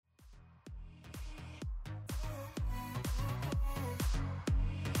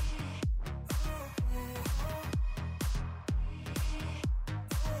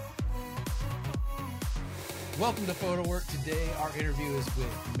Welcome to Photo Work. Today, our interview is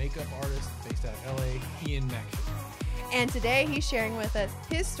with makeup artist based out of LA, Maxion. And today, he's sharing with us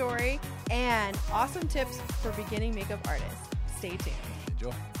his story and awesome tips for beginning makeup artists. Stay tuned.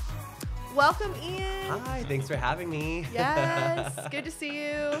 Enjoy. Welcome, Ian. Hi, thanks for having me. Yes, good to see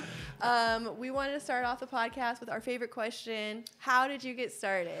you. We wanted to start off the podcast with our favorite question. How did you get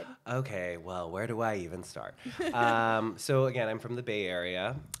started? Okay, well, where do I even start? So again, I'm from the Bay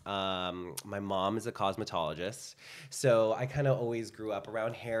Area. My mom is a cosmetologist. So I kind of always grew up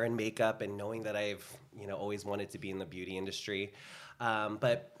around hair and makeup and knowing that I've, always wanted to be in the beauty industry.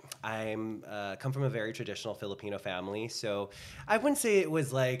 But I'm come from a very traditional Filipino family. So I wouldn't say it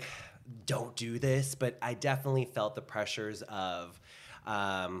was like, don't do this, but I definitely felt the pressures of,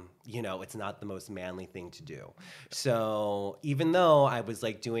 it's not the most manly thing to do. So even though I was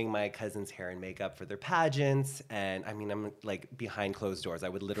like doing my cousin's hair and makeup for their pageants, and I'm like behind closed doors, I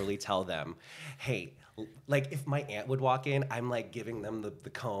would literally tell them, hey, like if my aunt would walk in, I'm like giving them the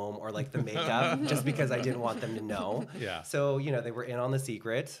comb or like the makeup just because I didn't want them to know. Yeah. So, they were in on the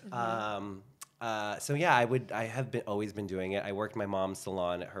secret. Mm-hmm. I have always been doing it. I worked my mom's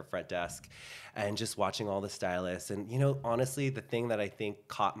salon at her front desk and just watching all the stylists. And, honestly, the thing that I think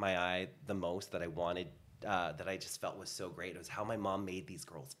caught my eye the most that I wanted, that I just felt was so great, was how my mom made these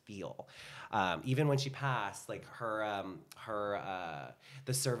girls feel. Even when she passed, like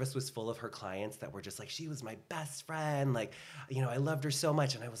the service was full of her clients that were just like, she was my best friend. Like, I loved her so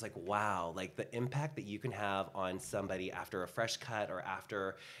much. And I was like, wow, like the impact that you can have on somebody after a fresh cut or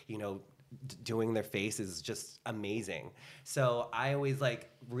after, doing their face is just amazing. So I always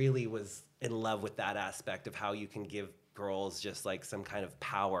really was in love with that aspect of how you can give girls just like some kind of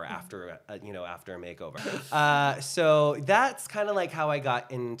power after after a makeover. So that's kind of like how I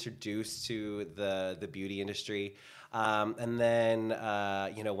got introduced to the beauty industry. And then,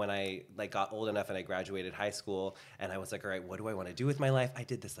 when I got old enough and I graduated high school and I was like, all right, what do I want to do with my life? I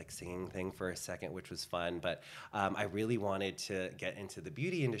did this singing thing for a second, which was fun, but I really wanted to get into the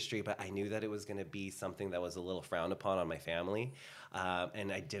beauty industry, but I knew that it was going to be something that was a little frowned upon on my family.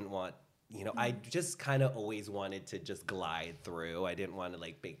 And I didn't want, I just kind of always wanted to just glide through. I didn't want to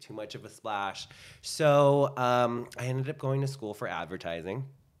make too much of a splash. So I ended up going to school for advertising.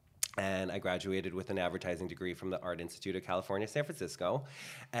 And I graduated with an advertising degree from the Art Institute of California, San Francisco.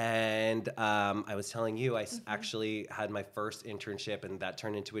 And I was telling you, I actually had my first internship, and that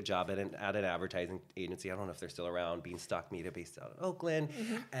turned into a job at an advertising agency. I don't know if they're still around, Beanstalk Media, based out of Oakland.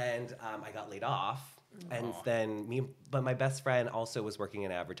 And I got laid off. And then but my best friend also was working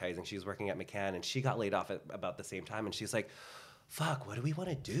in advertising. She was working at McCann, and she got laid off at about the same time. And she's like, fuck, what do we want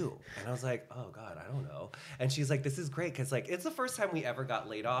to do? And I was like, oh God, I don't know. And she's like, this is great, because it's the first time we ever got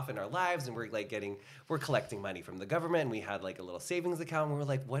laid off in our lives, and we're collecting money from the government, and we had a little savings account, and we were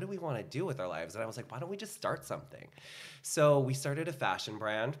like, what do we want to do with our lives? And I was like, why don't we just start something? So we started a fashion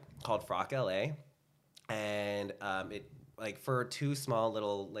brand called Frock LA, and it for two small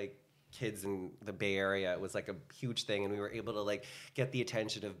little kids in the Bay Area, it was a huge thing, and we were able to get the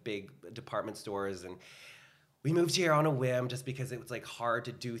attention of big department stores. And we moved here on a whim just because it was hard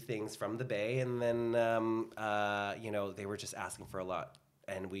to do things from the Bay, and then they were just asking for a lot,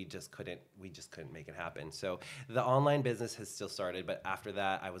 and we just couldn't make it happen. So the online business has still started, but after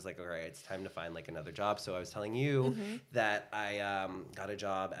that I was like, all right, it's time to find another job. So I was telling you that I got a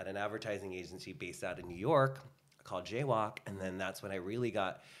job at an advertising agency based out of New York called Jaywalk, and then that's when I really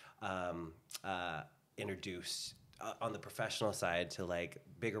got introduced on the professional side to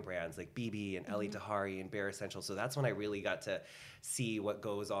bigger brands like BB and Ellie Tahari and Bare Essentials. So that's when I really got to see what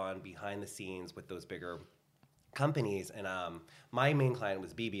goes on behind the scenes with those bigger companies. And my main client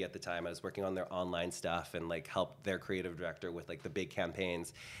was BB at the time. I was working on their online stuff and helped their creative director with the big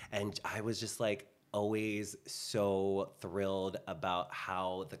campaigns. And I was just always so thrilled about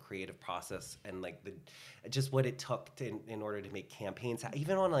how the creative process and just what it took in order to make campaigns,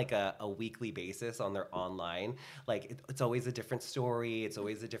 even on a weekly basis on their online. It's always a different story. It's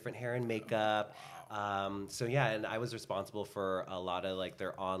always a different hair and makeup. So yeah, and I was responsible for a lot of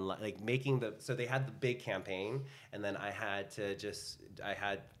their online, so they had the big campaign, and then I had to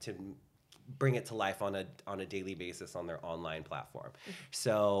bring it to life on a daily basis on their online platform.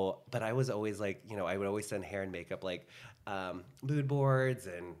 So, but I was always I would always send hair and makeup mood boards,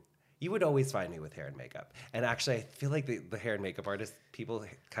 and you would always find me with hair and makeup. And actually, I feel like the hair and makeup artist people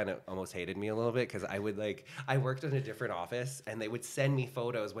kind of almost hated me a little bit, because I would I worked in a different office, and they would send me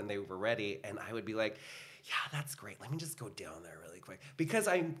photos when they were ready, and I would be like, yeah, that's great. Let me just go down there really quick. Because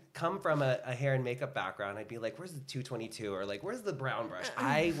I come from a hair and makeup background, I'd be like, where's the 222? Or like, where's the brown brush?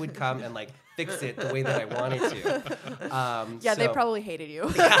 I would come and like fix it the way that I wanted to. Yeah, they probably hated you.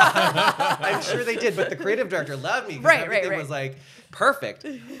 I'm sure they did, but the creative director loved me. Right. Everything was like perfect.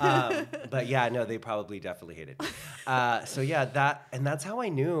 But yeah, no, they probably definitely hated me. So yeah, that's how I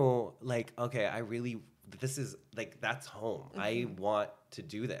knew, like, okay, this is like, that's home. I want to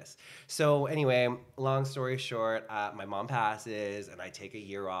do this. So anyway, long story short, my mom passes and I take a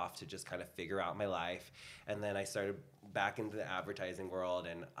year off to just kind of figure out my life. And then I started back into the advertising world,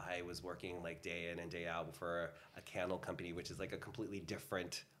 and I was working like day in and day out for a candle company, which is like a completely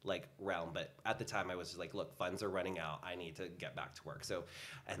different like realm. But at the time I was just like, look, funds are running out. I need to get back to work. So,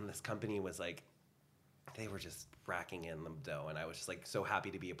 and this company was like, they were just racking in the dough, and I was just like so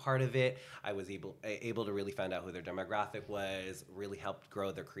happy to be a part of it. I was able to really find out who their demographic was, really helped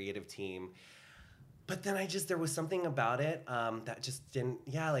grow their creative team. But then there was something about it that just didn't,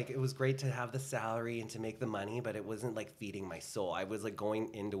 like, it was great to have the salary and to make the money, but it wasn't like feeding my soul. I was like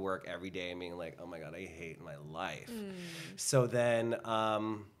going into work every day and being like, oh my God, I hate my life. So then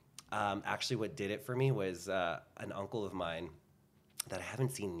actually what did it for me was an uncle of mine that I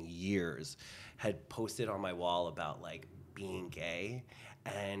haven't seen in years had posted on my wall about like being gay.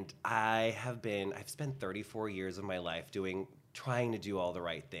 And I've spent 34 years of my life trying to do all the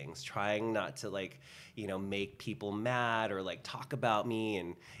right things, trying not to like, make people mad or like talk about me.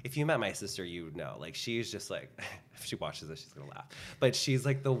 And if you met my sister, you would know, like, she's just like, if she watches this, she's gonna laugh, but she's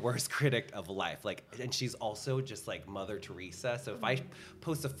like the worst critic of life. Like, and she's also just like Mother Teresa. So if I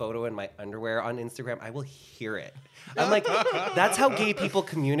post a photo in my underwear on Instagram, I will hear it. I'm like, that's how gay people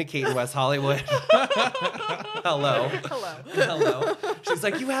communicate in West Hollywood. Hello. She's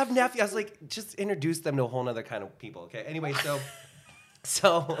like, you have nephew. I was like, just introduce them to a whole nother kind of people. Okay. Anyway,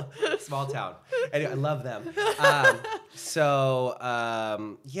 so small town. Anyway, I love them.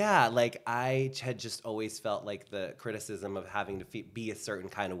 Yeah, like I had just always felt like the criticism of having to be a certain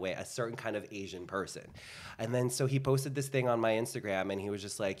kind of way, a certain kind of Asian person. And then so he posted this thing on my Instagram, and he was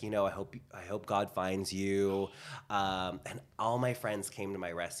just like, I hope God finds you. And all my friends came to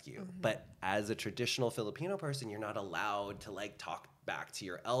my rescue. But as a traditional Filipino person, you're not allowed to like talk back to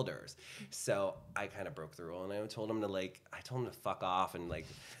your elders. So I kind of broke the rule, and I told him to fuck off and like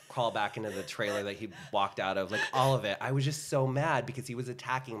crawl back into the trailer that he walked out of, like all of it. I was just so mad because he was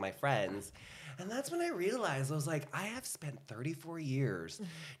attacking my friends. And that's when I realized, I was like, I have spent 34 years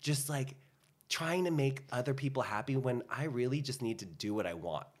just like trying to make other people happy when I really just need to do what I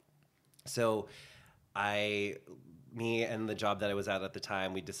want. So me and the job that I was at the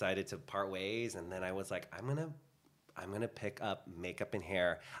time, we decided to part ways. And then I was like, I'm going to pick up makeup and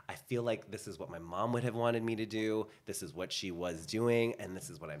hair. I feel like this is what my mom would have wanted me to do. This is what she was doing, and this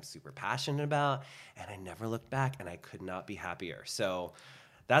is what I'm super passionate about. And I never looked back, and I could not be happier. So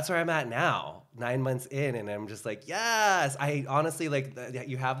that's where I'm at now, 9 months in, and I'm just like, yes. I honestly, like,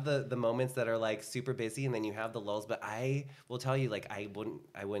 you have the moments that are like super busy, and then you have the lulls, but I will tell you, like, I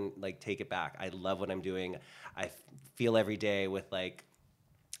wouldn't like take it back. I love what I'm doing. I feel every day with like,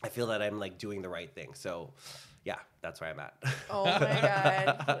 I feel that I'm like doing the right thing. So yeah, that's where I'm at. Oh my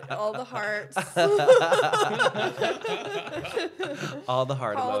God. All the hearts. All the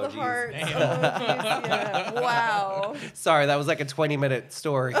heart emojis. All the hearts emojis. Yeah. Wow. Sorry, that was like a 20-minute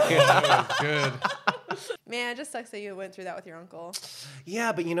story. That was good. Man, it just sucks that you went through that with your uncle.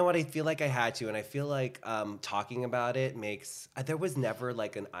 Yeah, but you know what? I feel like I had to, and I feel like talking about it there was never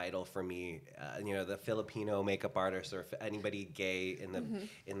like an idol for me. The Filipino makeup artist or anybody gay in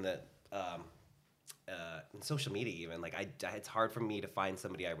social media even. Like it's hard for me to find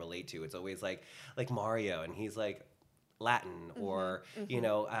somebody I relate to. It's always like Mario, and he's like Latin, or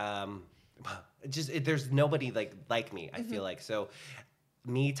there's nobody like me. I feel like so.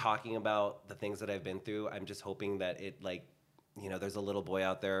 Me talking about the things that I've been through, I'm just hoping that it there's a little boy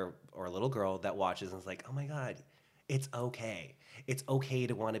out there or a little girl that watches and is like, oh my God, it's okay. It's okay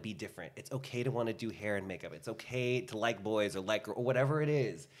to want to be different. It's okay to want to do hair and makeup. It's okay to like boys or like girls or whatever it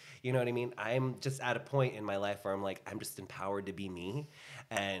is. You know what I mean? I'm just at a point in my life where I'm like, I'm just empowered to be me.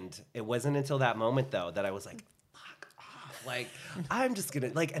 And it wasn't until that moment though that I was like, fuck off. Like, I'm just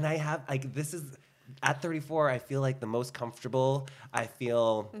gonna and I have this is at 34, I feel like the most comfortable. I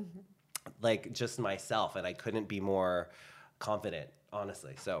feel like just myself, and I couldn't be more confident,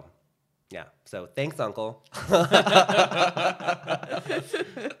 honestly. So yeah. So thanks, Uncle. I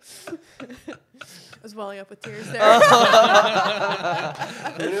was welling up with tears there.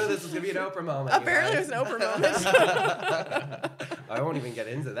 I knew this was going to be an Oprah moment. Apparently it was an Oprah moment. I won't even get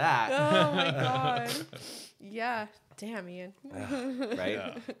into that. Oh, my God. Yeah. Damn, Ian. Right?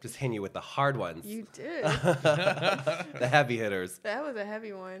 Yeah. Just hitting you with the hard ones. You did. The heavy hitters. That was a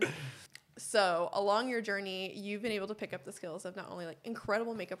heavy one. So along your journey, you've been able to pick up the skills of not only like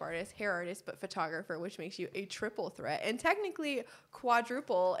incredible makeup artist, hair artist, but photographer, which makes you a triple threat and technically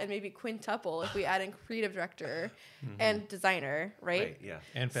quadruple and maybe quintuple if we add in creative director and designer, right? Yeah.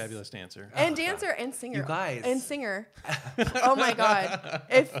 And fabulous dancer. And dancer and singer. You guys. And singer. Oh my God.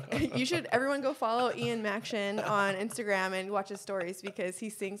 If you should everyone go follow Ian Maxion on Instagram and watch his stories because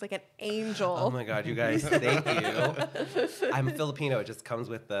he sings like an angel. Oh my God, you guys, thank you. I'm Filipino. It just comes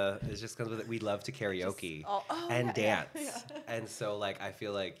with it. We love to karaoke and dance. Yeah. And so like, I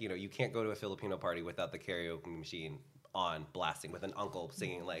feel like, you can't go to a Filipino party without the karaoke machine on blasting with an uncle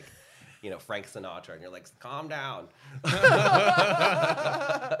singing like, Frank Sinatra, and you're like, calm down.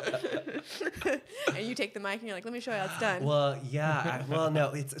 And you take the mic and you're like, let me show you how it's done. Well, yeah.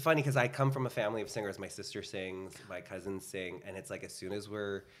 No, it's funny because I come from a family of singers. My sister sings, my cousins sing, and it's like as soon as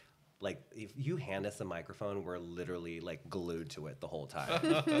we're like, if you hand us a microphone, we're literally like glued to it the whole time.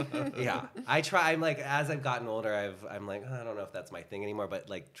 Yeah. I try. I'm like, as I've gotten older, I'm like, I don't know if that's my thing anymore. But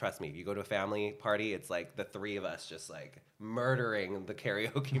like, trust me, if you go to a family party, it's like the three of us just like murdering the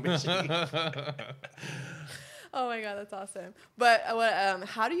karaoke machine. Oh my God, that's awesome. But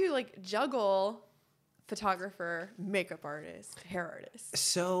how do you like juggle photographer, makeup artist, hair artist?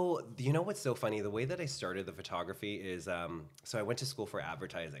 So, what's so funny? The way that I started the photography is, so I went to school for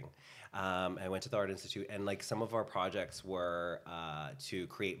advertising. I went to the Art Institute, and like some of our projects were to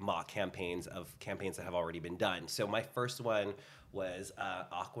create mock campaigns of campaigns that have already been done. So my first one was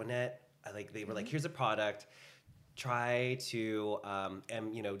Aquanet. They were like, here's a product. Try to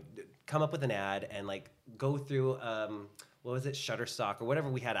come up with an ad and like go through what was it, Shutterstock or whatever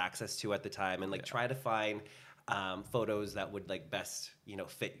we had access to at the time, and like try to find photos that would like best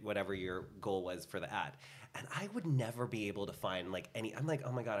fit whatever your goal was for the ad. And I would never be able to find like any. I'm like,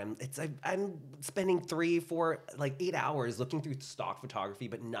 oh my God, I'm spending 3, 4, like 8 hours looking through stock photography,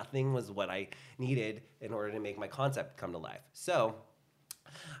 but nothing was what I needed in order to make my concept come to life. So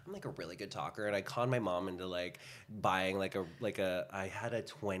I'm like a really good talker, and I conned my mom into like buying I had a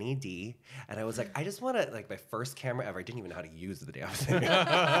 20D, and I was like, I just want to like my first camera ever. I didn't even know how to use the damn thing,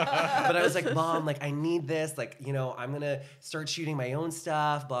 but I was like, Mom, like I need this, like I'm gonna start shooting my own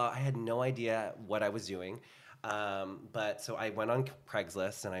stuff. Blah. I had no idea what I was doing, but so I went on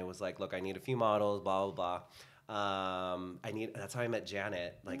Craigslist, and I was like, look, I need a few models, blah blah blah. That's how I met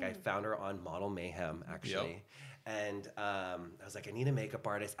Janet. Like I found her on Model Mayhem actually. Yep. And I was like, I need a makeup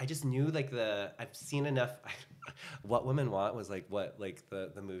artist. I just knew like I've seen enough. What Women Want was like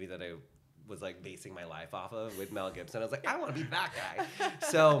the movie that I was like basing my life off of with Mel Gibson. I was like, I want to be that guy.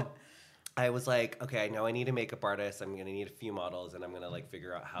 So I was like, okay, I know I need a makeup artist. I'm gonna need a few models, and I'm gonna like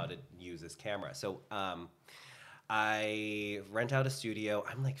figure out how to use this camera. So I rent out a studio.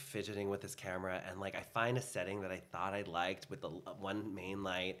 I'm like fidgeting with this camera, and like I find a setting that I thought I liked with the one main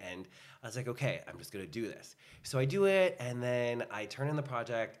light, and I was like, okay, I'm just gonna do this. So I do it, and then I turn in the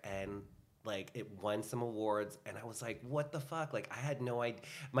project, and like it won some awards, and I was like, what the fuck? Like I had no idea.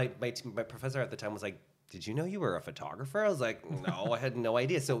 My professor at the time was like, did you know you were a photographer? I was like, no, I had no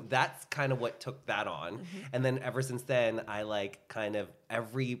idea. So that's kind of what took that on. Mm-hmm. And then ever since then, I like kind of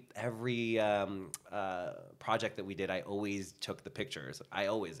every project that we did, I always took the pictures. I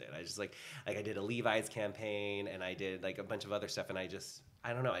always did. I just like I did a Levi's campaign, and I did like a bunch of other stuff. And I just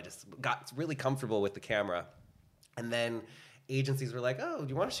got really comfortable with the camera. And then agencies were like, oh, do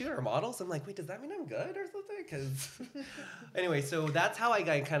you want to shoot our models? I'm like, wait, does that mean I'm good or something? Because anyway, so that's how I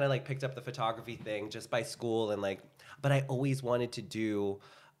kind of like picked up the photography thing just by school, and like, but I always wanted to do.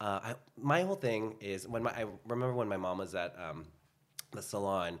 My whole thing is I remember when my mom was at the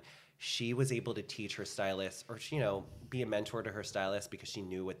salon, she was able to teach her stylist, or be a mentor to her stylist, because she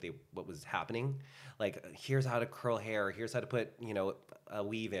knew what was happening. Like, here's how to curl hair, here's how to put a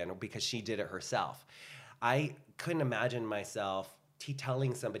weave in, because she did it herself. I couldn't imagine myself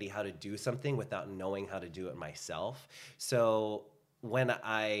telling somebody how to do something without knowing how to do it myself. So when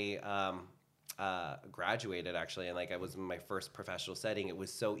I graduated, actually, and like I was in my first professional setting, it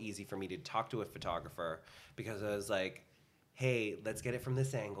was so easy for me to talk to a photographer, because I was like, hey, let's get it from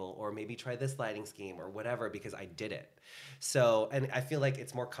this angle, or maybe try this lighting scheme or whatever, because I did it. So, and I feel like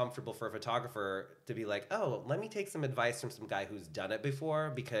it's more comfortable for a photographer to be like, oh, let me take some advice from some guy who's done it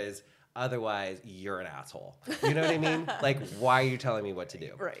before, because otherwise, you're an asshole. You know what I mean? Like, why are you telling me what to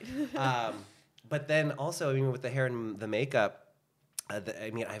do? Right. But then also, with the hair and the makeup,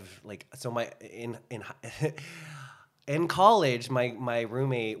 I've like, so in college, my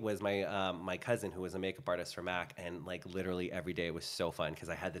roommate was my cousin who was a makeup artist for Mac, and like literally every day was so fun because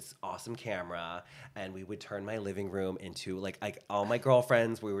I had this awesome camera, and we would turn my living room into like all my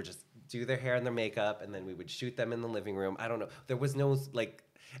girlfriends. We would just do their hair and their makeup, and then we would shoot them in the living room. I don't know. There was no like.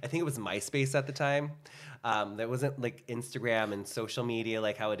 I think it was MySpace at the time. There wasn't like Instagram and social media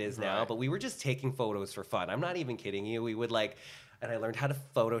like how it is now, but we were just taking photos for fun. I'm not even kidding you. We would like, and I learned how to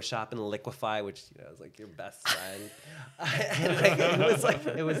Photoshop and liquify, which is like your best friend. And like,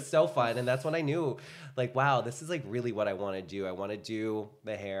 it was so fun, and that's when I knew, like, wow, this is like really what I want to do. I want to do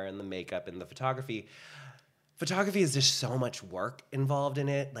the hair and the makeup and the photography. Photography is just so much work involved in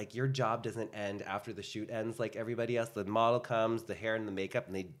it. Like your job doesn't end after the shoot ends like everybody else. The model comes, the hair and the makeup,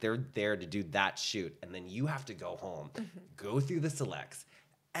 and they're there to do that shoot. And then you have to go home, go through the selects,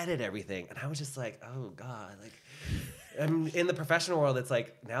 edit everything. And I was just like, oh God, like I'm in the professional world. It's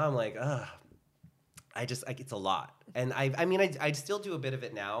like, now I'm like, it's a lot. And I still do a bit of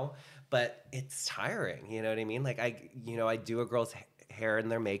it now, but it's tiring. You know what I mean? Like I do a girl's hair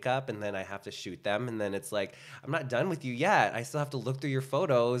and their makeup, and then I have to shoot them, and then it's like, I'm not done with you yet. I still have to look through your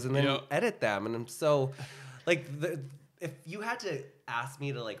photos and then edit them. And I'm so like, if you had to ask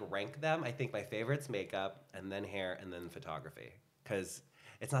me to like rank them, I think my favorite's makeup, and then hair, and then photography. Because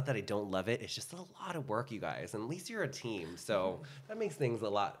it's not that I don't love it, it's just a lot of work, you guys, and at least you're a team, so that makes things a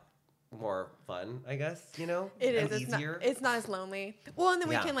lot more fun, I guess, It is. It's easier. It's not as lonely. Well, and then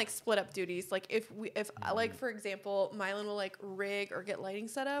we can like split up duties. Like if like for example, Mylan will like rig or get lighting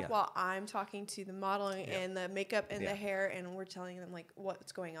set up while I'm talking to the modeling and the makeup and the hair, and we're telling them like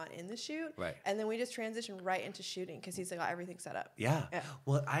what's going on in the shoot. Right. And then we just transition right into shooting because he's got everything set up. Yeah.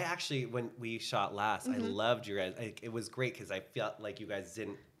 Well, I actually, when we shot last, I loved you guys. It was great because I felt like you guys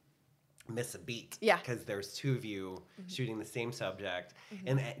didn't miss a beat. Yeah. Because there's two of you shooting the same subject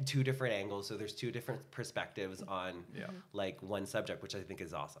and two different angles. So there's two different perspectives on like one subject, which I think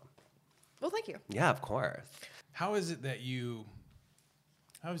is awesome. Well, thank you. Yeah, of course. How is it that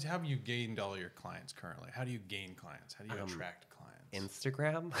how have you gained all your clients currently? How do you gain clients? How do you attract clients?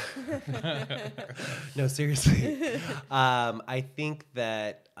 Instagram? No, seriously. I think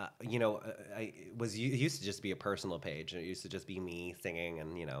that, it used to just be a personal page. It used to just be me singing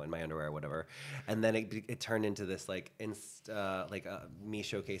and, in my underwear or whatever. And then it turned into this like me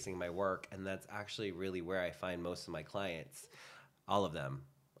showcasing my work. And that's actually really where I find most of my clients, all of them,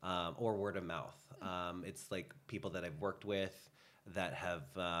 or word of mouth. It's like people that I've worked with that have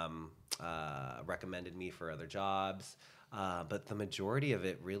recommended me for other jobs. But the majority of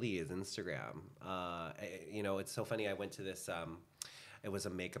it really is Instagram. It's so funny. I went to this, it was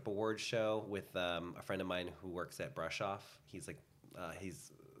a makeup awards show with a friend of mine who works at Brush Off. He's like,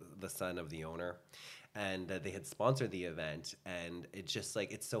 he's the son of the owner. And they had sponsored the event. And it's just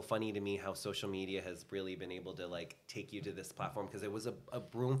like, it's so funny to me how social media has really been able to like take you to this platform, because it was a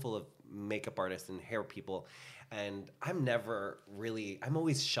room full of makeup artists and hair people. And I'm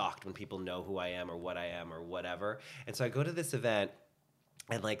always shocked when people know who I am or what I am or whatever. And so I go to this event,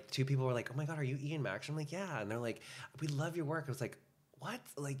 and like two people were like, oh my God, are you Ian Maxion? I'm like, yeah. And they're like, we love your work. I was like, what?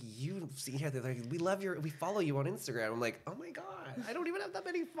 Like, you see here, they're like, we follow you on Instagram. I'm like, oh my God, I don't even have that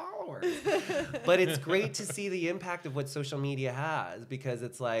many followers. But it's great to see the impact of what social media has, because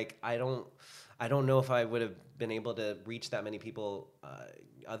it's like, I don't know if I would have been able to reach that many people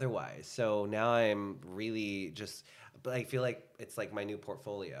otherwise. So now I'm really but I feel like it's like my new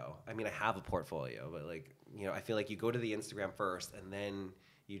portfolio. I mean, I have a portfolio, but like, I feel like you go to the Instagram first and then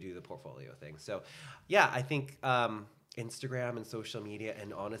you do the portfolio thing. So yeah, I think Instagram and social media,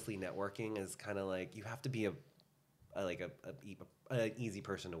 and honestly networking, is kind of like, you have to be an easy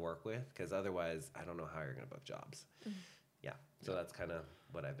person to work with, because otherwise I don't know how you're going to book jobs. Yeah. So that's kind of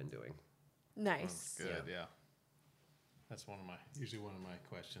what I've been doing. Nice. Good, yeah. That's usually one of my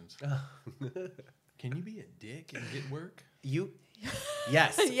questions. Can you be a dick and get work? Yes.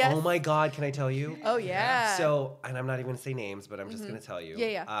 Yes. Oh my God, can I tell you? Oh yeah. So, and I'm not even going to say names, but I'm just going to tell you.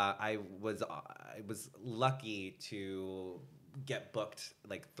 Yeah. I was lucky to get booked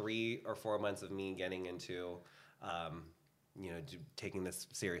like 3 or 4 months of me getting into, taking this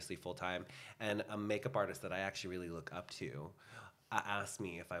seriously full time. And a makeup artist that I actually really look up to asked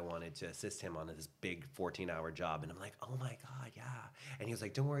me if I wanted to assist him on this big 14-hour job. And I'm like, oh my God, yeah. And he was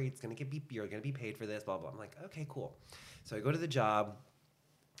like, don't worry, you're going to be paid for this, blah, blah. I'm like, okay, cool. So I go to the job.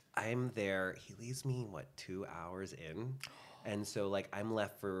 I'm there. He leaves me, 2 hours in? And so like I'm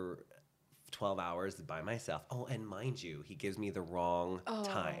left for 12 hours by myself. Oh, and mind you, he gives me the wrong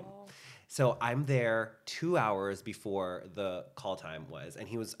time. So I'm there 2 hours before the call time was.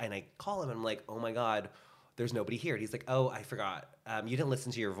 And I call him and I'm like, oh my God, there's nobody here. And he's like, oh, I forgot. You didn't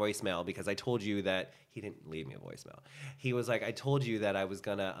listen to your voicemail because I told you that he didn't leave me a voicemail. He was like, I told you that I was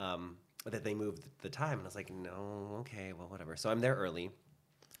gonna that they moved the time. And I was like, no, okay, well, whatever. So I'm there early,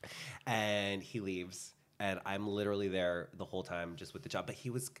 and he leaves, and I'm literally there the whole time just with the job. But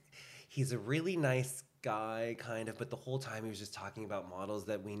he's a really nice guy, kind of, but the whole time he was just talking about models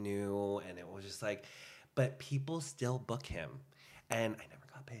that we knew, and it was just like, but people still book him, and I never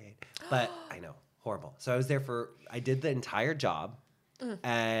got paid. But I know, horrible. So I did the entire job,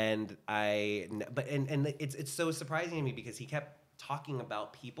 and it's so surprising to me because he kept talking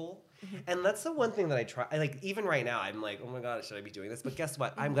about people. And that's the one thing that I try. Even right now, I'm like, oh my God, should I be doing this? But guess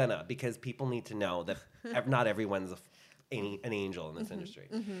what? I'm gonna, because people need to know that not everyone's an angel in this industry.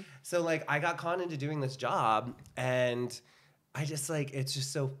 So like, I got conned into doing this job, and I just like, it's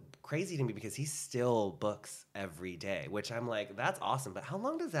just so crazy to me because he still books every day, which I'm like, that's awesome. But how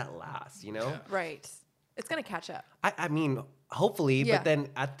long does that last? You know? Yeah. Right. It's gonna catch up. I mean, hopefully, Yeah. but then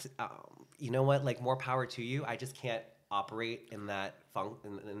you know what? Like, more power to you. I just can't operate in that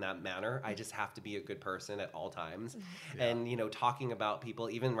in that manner. I just have to be a good person at all times. Yeah. And you know, talking about people,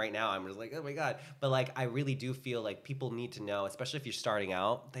 even right now, I'm just like, oh my God. But like, I really do feel like people need to know, especially if you're starting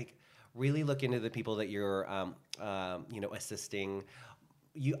out, like really look into the people that you're you know, assisting.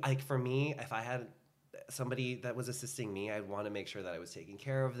 For me, if I had somebody that was assisting me, I'd want to make sure that I was taking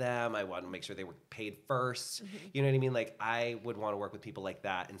care of them. I want to make sure they were paid first. You know what I mean? Like, I would want to work with people like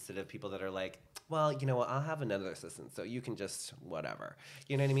that instead of people that are like, well, you know what, I'll have another assistant, so you can just whatever.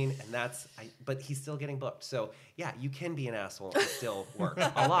 You know what I mean? And but he's still getting booked. So yeah, you can be an asshole and still work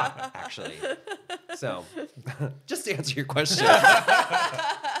a lot, actually. So just to answer your question.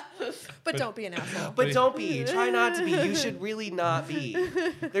 But don't be an asshole. But don't be. Try not to be. You should really not be.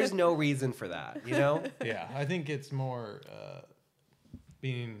 There's no reason for that, you know? Yeah, I think it's more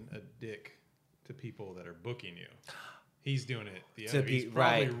being a dick to people that are booking you. He's doing it the other. He's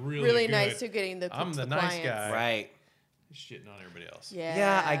probably really good. nice to getting the I'm the clients. nice guy. Right. Shitting on everybody else. Yeah.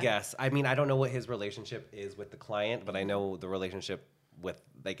 Yeah, I guess. I mean, I don't know what his relationship is with the client, but I know the relationship with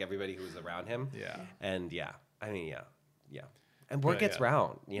like everybody who's around him. Yeah. And yeah, I mean, yeah. And word But, gets yeah.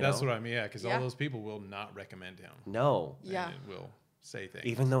 round, you know? That's what I mean, because Yeah. all those people will not recommend him. No. Yeah. And will say things.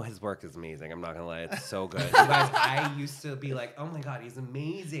 Even though his work is amazing, I'm not gonna lie, it's so good. You guys, I used to be like, oh my God, he's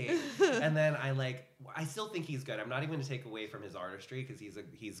amazing. And then I still think he's good. I'm not even gonna take away from his artistry because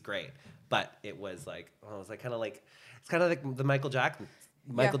he's great. But it was like, it's kind of like the Michael Jackson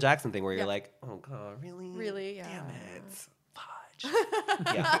thing where you're like, oh God, really? Really? Yeah. Damn it.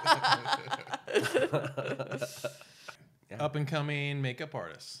 Fudge. Yeah. Yeah. Up and coming makeup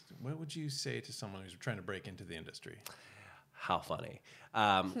artists. What would you say to someone who's trying to break into the industry? How funny.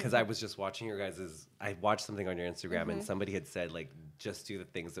 Because I was just watching your guys's, I watched something on your Instagram and somebody had said, like, just do the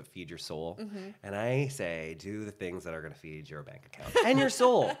things that feed your soul. And I say, do the things that are going to feed your bank account and your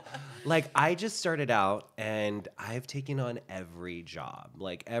soul. Like, I just started out and I've taken on every job,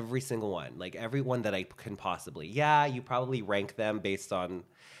 like every single one, like every one that I can possibly. Yeah, you probably rank them based on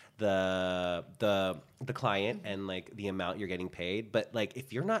the client and like the amount you're getting paid, but like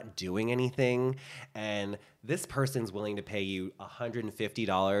if you're not doing anything and this person's willing to pay you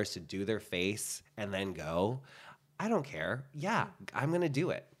 $150 to do their face and then go, I don't care. Yeah, I'm gonna do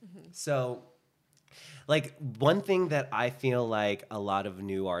it. So like one thing that I feel like a lot of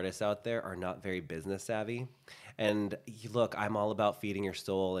new artists out there are not very business savvy. And look, I'm all about feeding your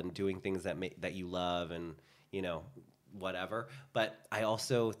soul and doing things that you love and, you know, whatever. But I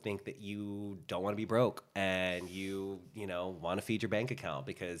also think that you don't want to be broke and you know, want to feed your bank account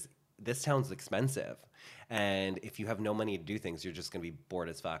because this town's expensive. And if you have no money to do things, you're just going to be bored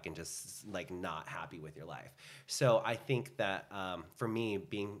as fuck and just like not happy with your life. So I think that for me,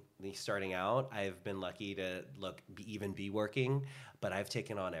 starting out, I've been lucky to even be working, but I've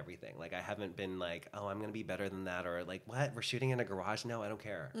taken on everything. Like I haven't been like, oh, I'm going to be better than that. Or like, what? We're shooting in a garage? No, I don't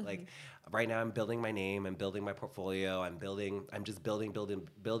care. Like right now I'm building my name. I'm building my portfolio. I'm just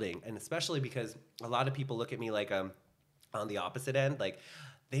building. And especially because a lot of people look at me like on the opposite end, like,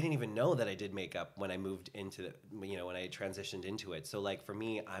 they didn't even know that I did makeup when I moved into, when I transitioned into it. So like for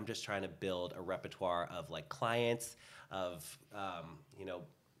me, I'm just trying to build a repertoire of like clients, of,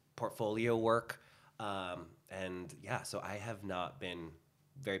 portfolio work. And yeah, so I have not been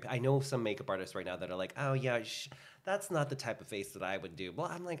I know some makeup artists right now that are like, oh yeah, that's not the type of face that I would do. Well,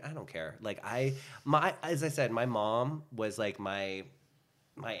 I'm like, I don't care. Like as I said, my mom was like my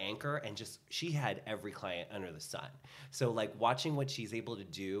anchor and she had every client under the sun. So like watching what she's able to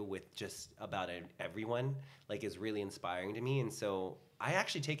do with just about everyone like is really inspiring to me. And so I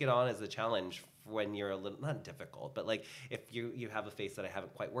actually take it on as a challenge when you're a little, not difficult, but like if you have a face that I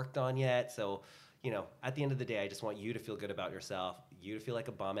haven't quite worked on yet. So, you know, at the end of the day, I just want you to feel good about yourself, you to feel like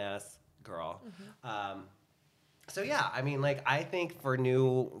a bum-ass girl. So yeah, I mean, like, I think for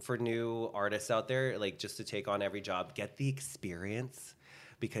new artists out there, like, just to take on every job, get the experience,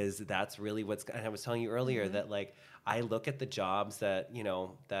 because that's really and I was telling you earlier that, like, I look at the jobs that, you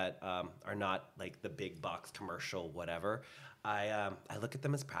know, that are not like the big box commercial, whatever. I look at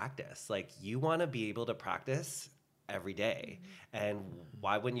them as practice. Like, you want to be able to practice every day, and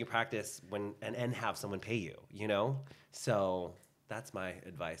why wouldn't you practice and have someone pay you, you know? So that's my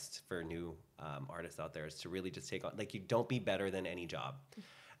advice for new artists out there, is to really just take on, like, you don't be better than any job.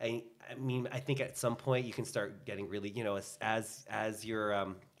 I mean, I think at some point you can start getting really, you know, as your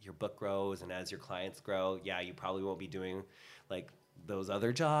book grows and as your clients grow, yeah, you probably won't be doing like those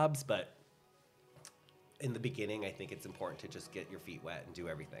other jobs, but in the beginning, I think it's important to just get your feet wet and do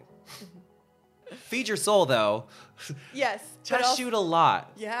everything. Feed your soul, though. Yes. Test shoot a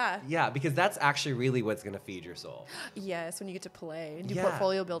lot. Yeah. Yeah, because that's actually really what's going to feed your soul. Yes, when you get to play and do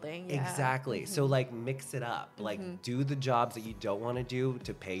portfolio building. Yeah. Exactly. So, like, mix it up. Like, do the jobs that you don't want to do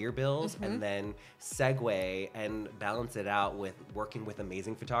to pay your bills, and then segue and balance it out with working with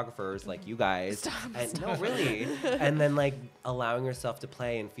amazing photographers like you guys. No, really. And then, like, allowing yourself to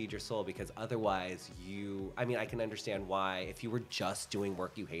play and feed your soul, because otherwise I mean, I can understand why, if you were just doing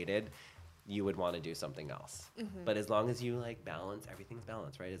work you hated, you would want to do something else. But as long as you, like, balance, everything's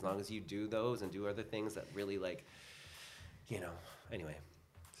balanced, right? As long as you do those and do other things that really, like, you know, anyway.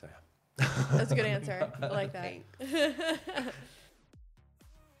 So yeah. That's a good answer. I like that.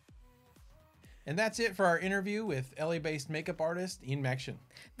 And that's it for our interview with LA-based makeup artist Ian Maxion.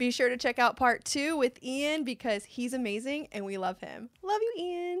 Be sure to check out part 2 with Ian, because he's amazing and we love him. Love you,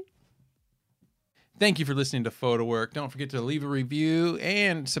 Ian. Thank you for listening to Photo Work. Don't forget to leave a review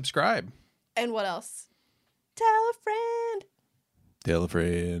and subscribe. And what else? Tell a friend. Tell a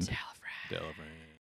friend. Tell a friend. Tell a friend.